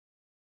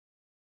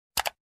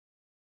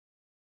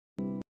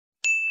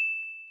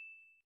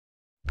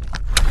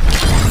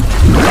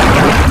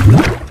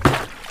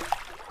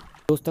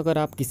दोस्तों अगर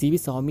आप किसी भी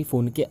Xiaomi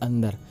फ़ोन के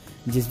अंदर,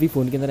 जिस भी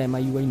फ़ोन के अंदर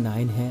MIUI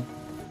 9 है,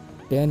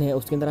 10 है,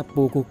 उसके अंदर आप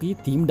पोको की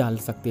थीम डाल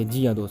सकते हैं।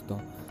 जी हाँ दोस्तों,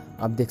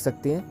 आप देख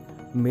सकते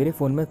हैं मेरे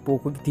फ़ोन में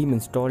पोको की थीम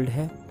इंस्टॉल्ड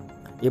है।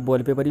 ये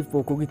वॉलपेपर भी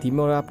पोको की थीम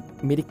है और आप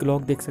मेरी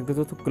क्लॉक देख सकते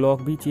हो तो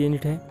क्लॉक भी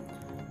चेंज्ड है।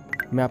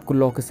 मैं आपको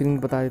लॉक स्क्रीन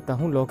बता देता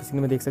हूँ। लॉक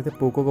स्क्रीन में देख सकते हैं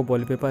पोको का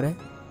वॉलपेपर है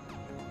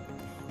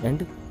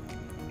एंड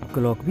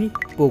क्लॉक भी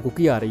पोको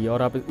की आ रही है।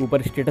 और आप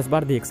ऊपर स्टेटस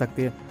बार देख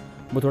सकते हैं,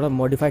 वो थोड़ा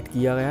मॉडिफाइड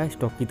किया गया है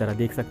स्टॉक की तरह,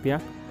 देख सकते हैं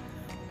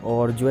आप।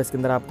 और जो है इसके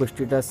अंदर आपको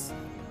स्टेटस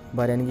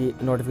बार यानी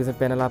कि नोटिफिकेशन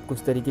पैनल आपको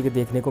इस तरीके के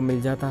देखने को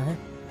मिल जाता है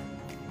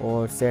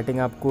और सेटिंग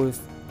आपको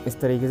इस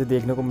तरीके से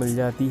देखने को मिल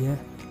जाती है,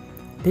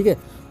 ठीक है।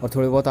 और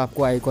थोड़े बहुत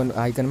आपको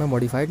आइकन में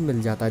मॉडिफाइड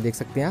मिल जाता है, देख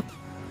सकते हैं आप।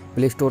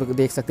 प्ले स्टोर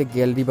देख सकते हैं,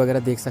 गैलरी वगैरह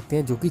देख सकते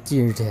हैं जो कि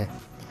चेंज है।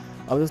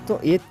 अब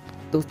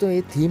दोस्तों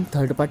ये थीम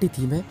थर्ड पार्टी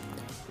थीम है,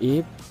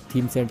 ये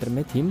थीम सेंटर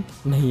में थीम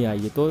नहीं आई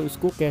है, तो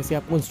इसको कैसे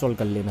आपको इंस्टॉल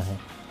कर लेना है।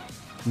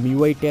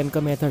 MIUI 10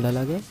 का मेथड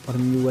अलग है और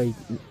MIUI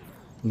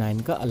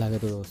 9 का अलग है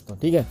तो दोस्तों,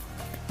 ठीक है।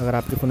 अगर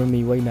आपके फ़ोन में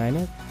MIUI 9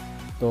 है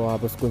तो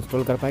आप उसको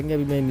इंस्टॉल कर पाएंगे।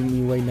 अभी मैं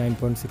MIUI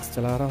 9.6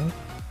 चला रहा हूँ।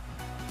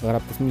 अगर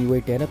आप इसमें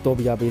MIUI 10 है तो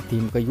भी आप ये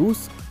थीम का यूज़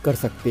कर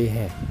सकते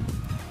हैं,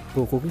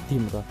 पोको की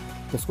थीम का।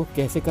 तो इसको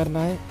कैसे करना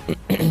है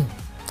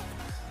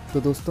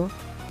तो दोस्तों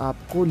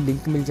आपको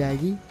लिंक मिल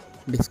जाएगी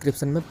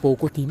डिस्क्रिप्शन में,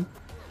 पोको थीम,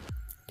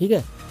 ठीक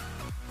है।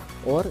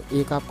 और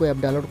एक आपको ऐप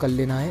डाउनलोड कर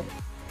लेना है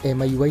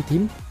MIUI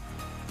थीम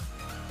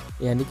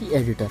यानी कि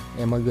एडिटर,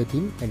 MIUI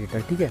थीम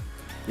एडिटर, ठीक है।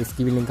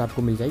 इसकी भी लिंक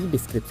आपको मिल जाएगी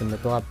डिस्क्रिप्शन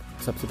में। तो आप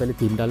सबसे पहले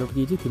थीम डाउनलोड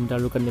कीजिए, थीम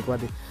डाउनलोड करने के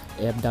बाद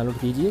ऐप डाउनलोड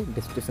कीजिए,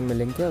 डिस्क्रिप्शन में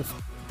लिंक है उस,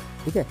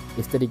 ठीक है।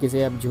 इस तरीके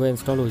से ऐप जो है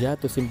इंस्टॉल हो जाए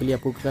तो सिंपली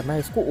आपको क्या करना है,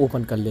 इसको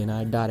ओपन कर लेना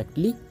है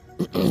डायरेक्टली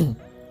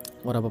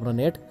और आप अपना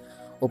नेट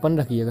ओपन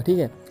रखिएगा, ठीक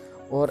है।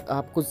 और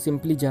आपको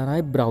सिंपली जाना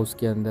है ब्राउज़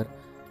के अंदर,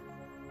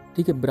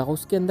 ठीक है।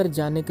 ब्राउज़ के अंदर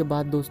जाने के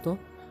बाद दोस्तों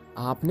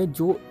आपने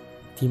जो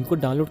थीम को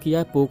डाउनलोड किया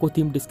है, पोको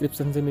थीम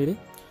डिस्क्रिप्शन से मेरे,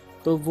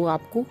 तो वो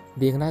आपको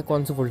देखना है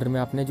कौन से फोल्डर में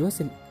आपने जो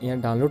है यहाँ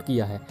डाउनलोड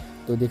किया है।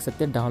 तो देख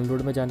सकते हैं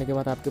डाउनलोड में जाने के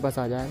बाद आपके पास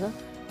आ जाएगा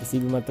किसी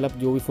भी मतलब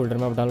जो भी फोल्डर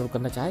में आप डाउनलोड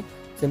करना चाहें,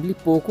 सिंपली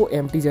पोको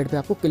MTZ पे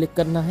आपको क्लिक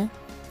करना है,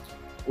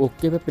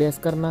 ओके पे प्रेस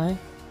करना है,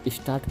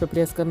 स्टार्ट पे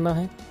प्रेस करना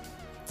है,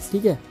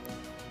 ठीक है।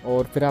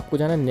 और फिर आपको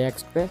जाना है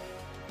नेक्स्ट पे।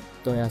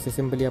 तो यहाँ से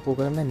सिंपली आपको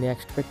करना है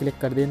नेक्स्ट पे क्लिक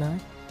कर देना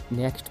है।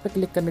 नेक्स्ट पे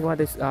क्लिक करने के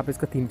बाद आप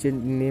इसका थीम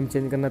नेम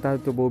चेंज करना था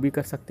तो वो भी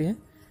कर सकते हैं,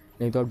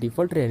 नहीं तो आप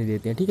डिफ़ॉल्ट रहने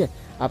देते हैं, ठीक है।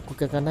 आपको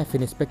क्या करना है,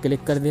 फिनिश पे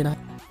क्लिक कर देना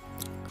है।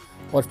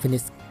 और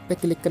फिनिश पे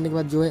क्लिक करने के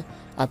बाद जो है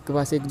आपके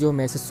पास एक जो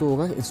मैसेज शो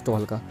होगा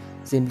इंस्टॉल का,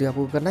 सिंपली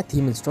आपको करना है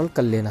थीम इंस्टॉल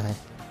कर लेना है।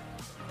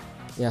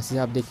 यहाँ से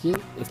आप देखिए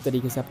इस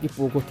तरीके से आपकी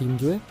पोको थीम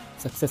जो है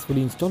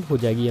सक्सेसफुली इंस्टॉल हो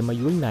जाएगी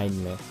MIUI 9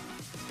 में।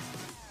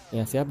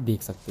 यहाँ से आप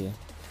देख सकते हैं,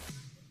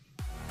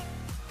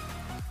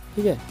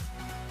 ठीक है।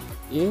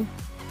 ये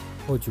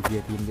हो चुकी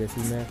है थीम,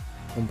 जैसे मैं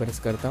होम प्रेस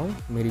करता हूँ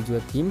मेरी जो है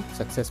थीम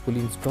सक्सेसफुली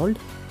इंस्टॉल्ड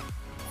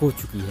हो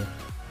चुकी है।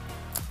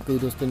 तो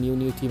दोस्तों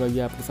न्यू थीम अभी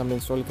आपके सामने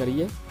इंस्टॉल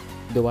करिए,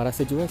 दोबारा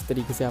से जो है इस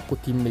तरीके से आपको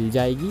थीम मिल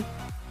जाएगी,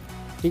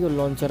 ठीक है।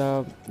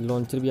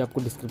 लॉन्चर भी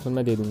आपको डिस्क्रिप्शन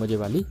में दे दूंगा ये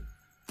वाली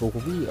पोको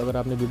की। अगर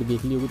आपने वीडियो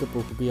देख ली होगी तो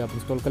पोको की आप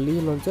इंस्टॉल कर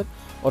लीजिए लॉन्चर।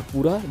 और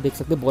पूरा देख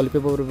सकते हैं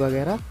वॉलपेपर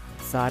वगैरह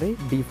सारे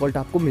डिफ़ॉल्ट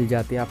आपको मिल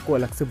जाते हैं, आपको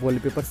अलग से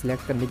वॉलपेपर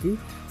सेलेक्ट करने की,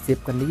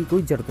 सेव करने की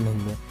कोई ज़रूरत नहीं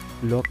है।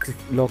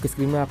 लॉक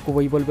स्क्रीन में आपको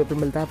वही वॉलपेपर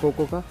मिलता है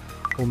पोको का,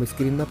 होम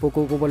स्क्रीन में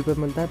पोको को वॉलपेपर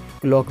मिलता है,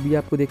 क्लॉक भी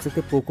आपको देख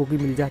सकते हैं पोको की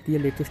मिल जाती है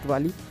लेटेस्ट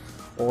वाली।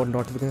 और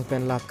नोटिफिकेशन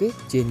पैनल आपके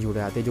चेंज हो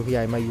जाते हैं जो कि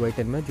MIUI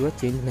 10 में जो है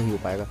चेंज नहीं हो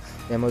पाएगा।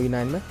 MIUI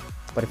 9 में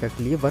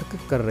परफेक्टली ये वर्क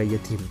कर रही है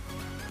थीम।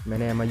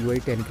 मैंने MIUI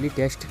 10 के लिए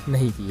टेस्ट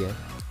नहीं किया है।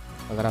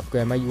 अगर आपको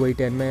MIUI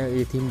 10 में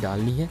ये थीम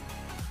डालनी है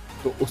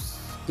तो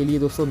उसके लिए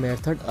दोस्तों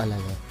मेथड अलग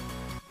है,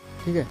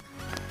 ठीक है।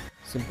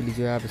 सिंपली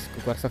जो है आप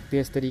इसको कर सकते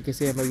हैं इस तरीके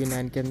से MIUI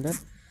 9 के अंदर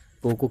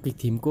पोको की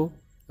थीम को।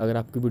 अगर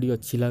आपकी वीडियो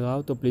अच्छी लगा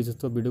हो तो प्लीज़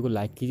दोस्तों वीडियो को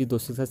लाइक कीजिए,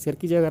 दोस्तों के साथ शेयर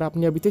कीजिए। अगर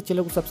आपने अभी तक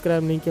चैनल को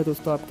सब्सक्राइब नहीं किया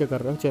दोस्तों, आप क्या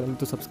कर रहे हो, चैनल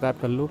तो सब्सक्राइब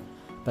कर लो,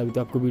 तभी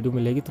तो आपको वीडियो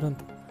मिलेगी तुरंत।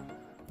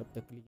 तब तक के लिए